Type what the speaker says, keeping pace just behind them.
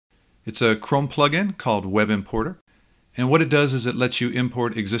It's a Chrome plugin called Web Importer. And what it does is it lets you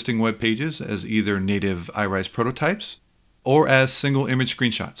import existing web pages as either native iRise prototypes or as single image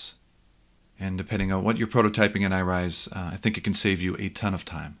screenshots. And depending on what you're prototyping in iRise, I think it can save you a ton of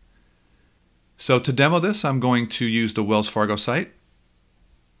time. So to demo this, I'm going to use the Wells Fargo site.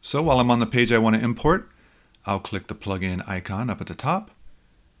 So while I'm on the page I want to import, I'll click the plugin icon up at the top.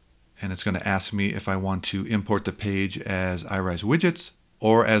 And it's going to ask me if I want to import the page as iRise widgets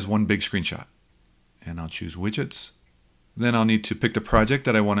or as one big screenshot. And I'll choose widgets. Then I'll need to pick the project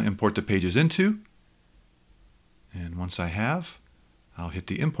that I want to import the pages into. And once I have, I'll hit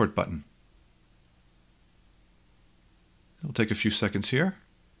the import button. It'll take a few seconds here.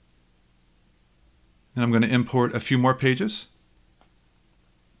 And I'm going to import a few more pages.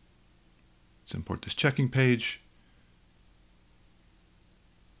 Let's import this checking page.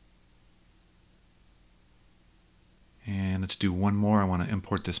 And let's do one more. I want to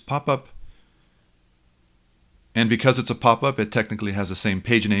import this pop-up. And because it's a pop-up, it technically has the same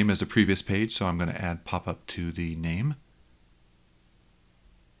page name as the previous page, so I'm going to add pop-up to the name.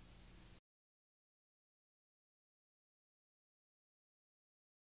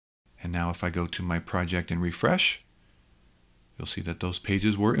 And now if I go to my project and refresh, you'll see that those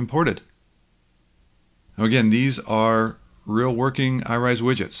pages were imported. Now again, these are real working iRise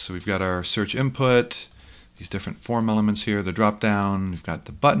widgets. So we've got our search input, these different form elements here, the drop-down, we've got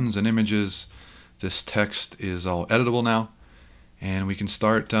the buttons and images. This text is all editable now, and we can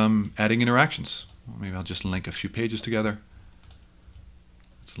start adding interactions. Well, maybe I'll just link a few pages together.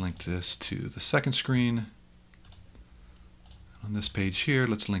 Let's link this to the second screen. On this page here,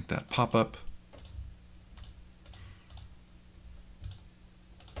 let's link that pop-up.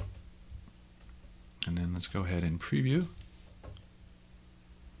 And then let's go ahead and preview.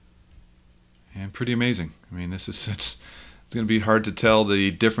 And pretty amazing. I mean, it's going to be hard to tell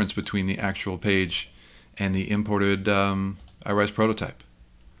the difference between the actual page and the imported iRise prototype.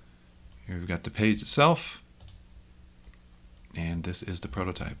 Here we've got the page itself, and this is the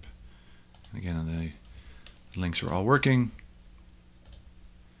prototype. And again, the links are all working.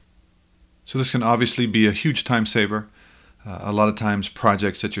 So this can obviously be a huge time saver. A lot of times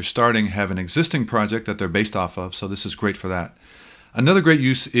projects that you're starting have an existing project that they're based off of, so this is great for that. Another great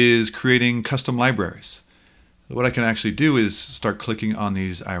use is creating custom libraries. What I can actually do is start clicking on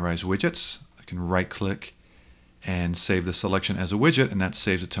these iRise widgets. I can right click and save the selection as a widget, and that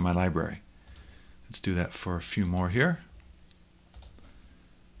saves it to my library. Let's do that for a few more here.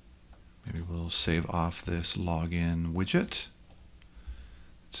 Maybe we'll save off this login widget.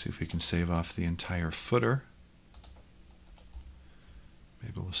 Let's see if we can save off the entire footer.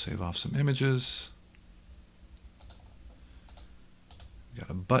 Maybe we'll save off some images. We've got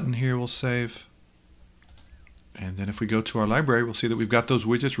a button here we'll save. And then if we go to our library, we'll see that we've got those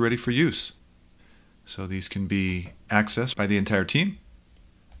widgets ready for use. So these can be accessed by the entire team.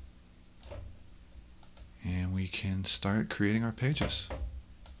 And we can start creating our pages.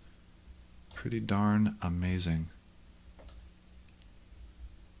 Pretty darn amazing.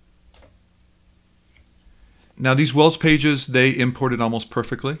 Now these Wells pages, they imported almost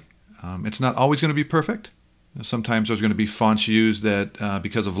perfectly. It's not always going to be perfect. Sometimes there's going to be fonts used that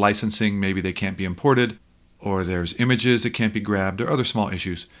because of licensing, maybe they can't be imported. Or there's images that can't be grabbed, or other small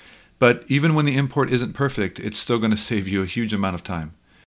issues. But even when the import isn't perfect, it's still going to save you a huge amount of time.